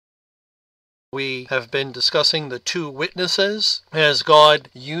We have been discussing the two witnesses as God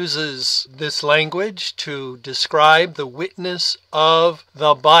uses this language to describe the witness of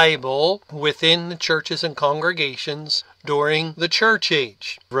the Bible within the churches and congregations during the church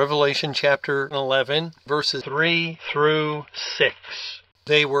age. Revelation chapter 11, verses 3 through 6.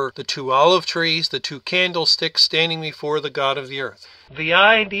 They were the two olive trees, the two candlesticks standing before the God of the earth. The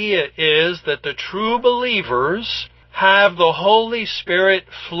idea is that the true believers have the Holy Spirit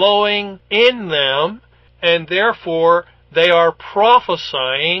flowing in them, and therefore they are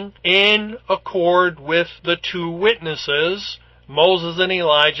prophesying in accord with the two witnesses, Moses and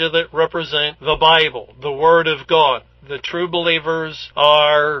Elijah, that represent the Bible, the Word of God. The true believers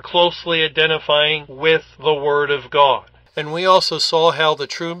are closely identifying with the Word of God. And we also saw how the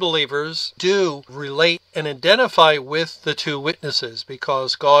true believers do relate and identify with the two witnesses,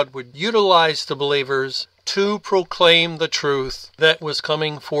 because God would utilize the believers to proclaim the truth that was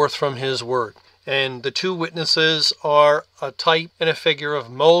coming forth from His Word. And the two witnesses are a type and a figure of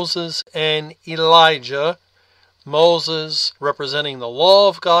Moses and Elijah. Moses representing the law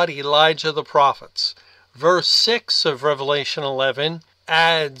of God, Elijah the prophets. Verse 6 of Revelation 11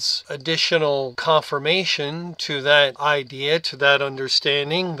 adds additional confirmation to that idea, to that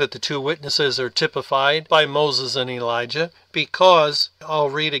understanding that the two witnesses are typified by Moses and Elijah, because, I'll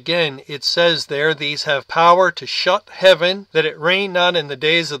read again, it says there, these have power to shut heaven, that it rain not in the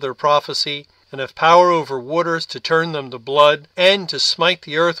days of their prophecy, and have power over waters to turn them to blood, and to smite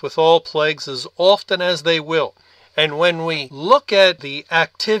the earth with all plagues as often as they will. And when we look at the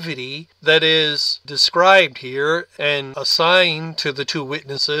activity that is described here and assigned to the two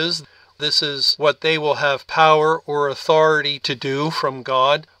witnesses, this is what they will have power or authority to do from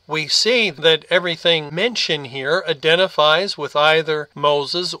God. We see that everything mentioned here identifies with either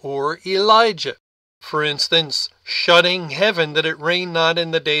Moses or Elijah. For instance, shutting heaven that it rain not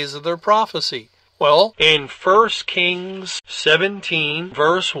in the days of their prophecy. Well, in 1 Kings 17,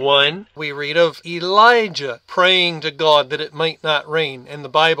 verse 1, we read of Elijah praying to God that it might not rain. And the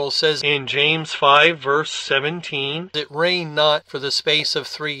Bible says in James 5, verse 17, it rained not for the space of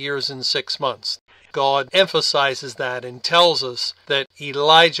 3 years and 6 months. God emphasizes that and tells us that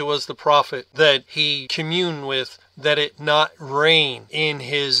Elijah was the prophet that he communed with, that it not rain in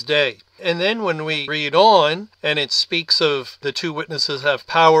his day. And then when we read on, and it speaks of the two witnesses have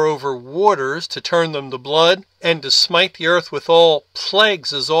power over waters to turn them to blood, and to smite the earth with all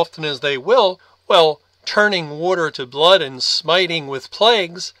plagues as often as they will, well, turning water to blood and smiting with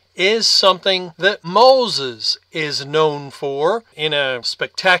plagues is something that Moses is known for in a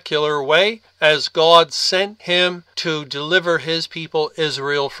spectacular way, as God sent him to deliver his people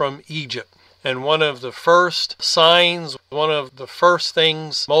Israel from Egypt. And one of the first signs, one of the first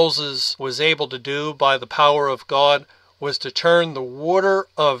things Moses was able to do by the power of God was to turn the water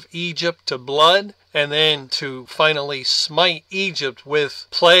of Egypt to blood, and then to finally smite Egypt with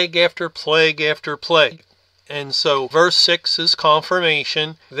plague after plague after plague. And so verse 6 is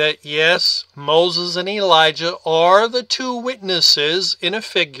confirmation that yes, Moses and Elijah are the two witnesses in a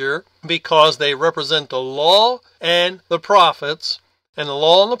figure, because they represent the law and the prophets. And the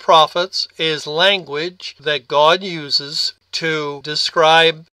law and the prophets is language that God uses to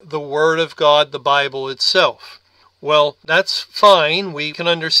describe the Word of God, the Bible itself. Well, that's fine, we can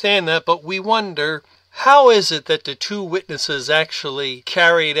understand that, but we wonder, how is it that the two witnesses actually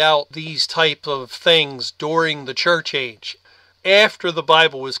carried out these type of things during the church age? After the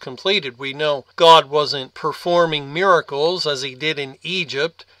Bible was completed, we know God wasn't performing miracles as He did in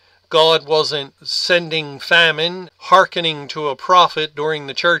Egypt. God wasn't sending famine, hearkening to a prophet during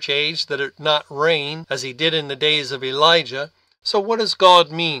the church age that it not rain, as He did in the days of Elijah. So what does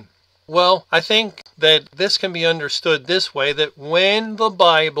God mean? Well, I think that this can be understood this way, that when the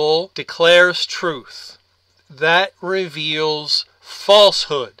Bible declares truth, that reveals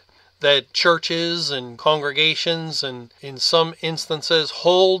falsehood. That churches and congregations, and in some instances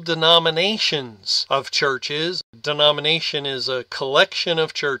whole denominations of churches, denomination is a collection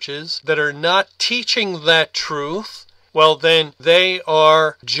of churches that are not teaching that truth, well then they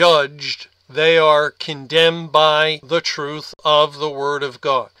are judged, they are condemned by the truth of the Word of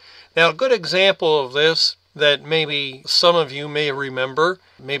God. Now a good example of this that maybe some of you may remember,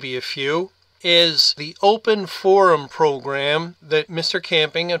 maybe a few, is the open forum program that Mr.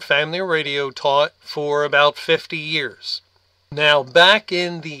 Camping at Family Radio taught for about 50 years. Now, back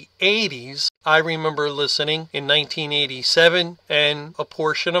in the 80s, I remember listening in 1987 and a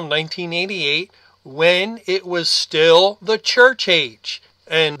portion of 1988 when it was still the church age.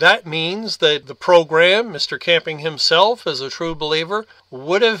 And that means that the program, Mr. Camping himself as a true believer,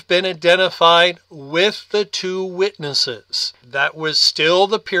 would have been identified with the two witnesses. That was still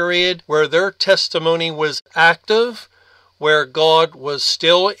the period where their testimony was active, where God was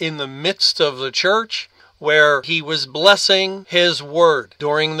still in the midst of the church, where he was blessing his word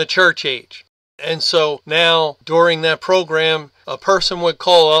during the church age. And so now, during that program, a person would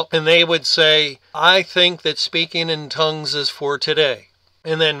call up and they would say, I think that speaking in tongues is for today.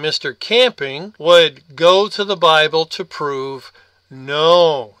 And then Mr. Camping would go to the Bible to prove,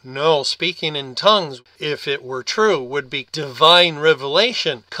 no, speaking in tongues, if it were true, would be divine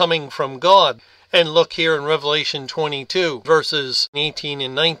revelation coming from God. And look here in Revelation 22, verses 18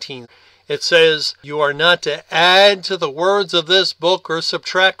 and 19. It says, you are not to add to the words of this book or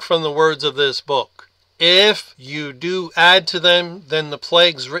subtract from the words of this book. If you do add to them, then the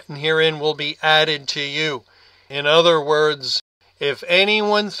plagues written herein will be added to you. In other words, if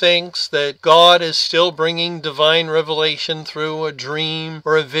anyone thinks that God is still bringing divine revelation through a dream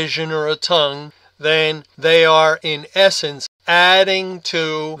or a vision or a tongue, then they are in essence adding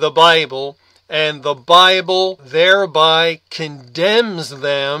to the Bible, and the Bible thereby condemns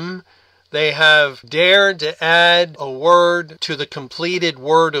them. They have dared to add a word to the completed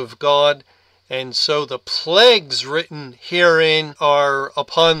word of God, and so the plagues written herein are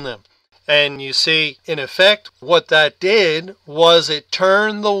upon them. And you see, in effect, what that did was it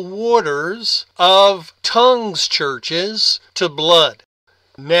turned the waters of tongues churches to blood.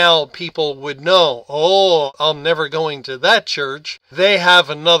 Now people would know, oh, I'm never going to that church. They have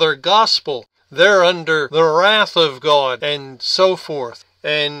another gospel. They're under the wrath of God, and so forth.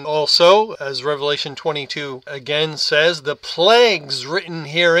 And also, as Revelation 22 again says, the plagues written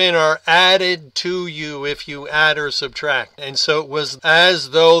herein are added to you if you add or subtract. And so it was as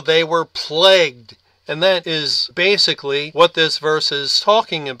though they were plagued. And that is basically what this verse is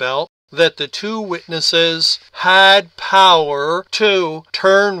talking about, that the two witnesses had power to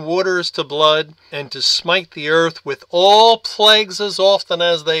turn waters to blood and to smite the earth with all plagues as often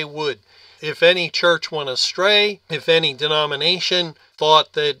as they would. If any church went astray, if any denomination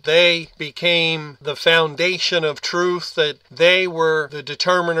thought that they became the foundation of truth, that they were the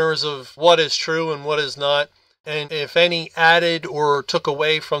determiners of what is true and what is not, and if any added or took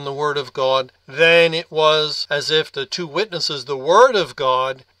away from the Word of God, then it was as if the two witnesses, the Word of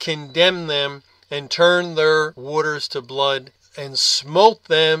God, condemned them and turned their waters to blood and smote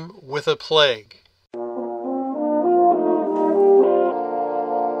them with a plague.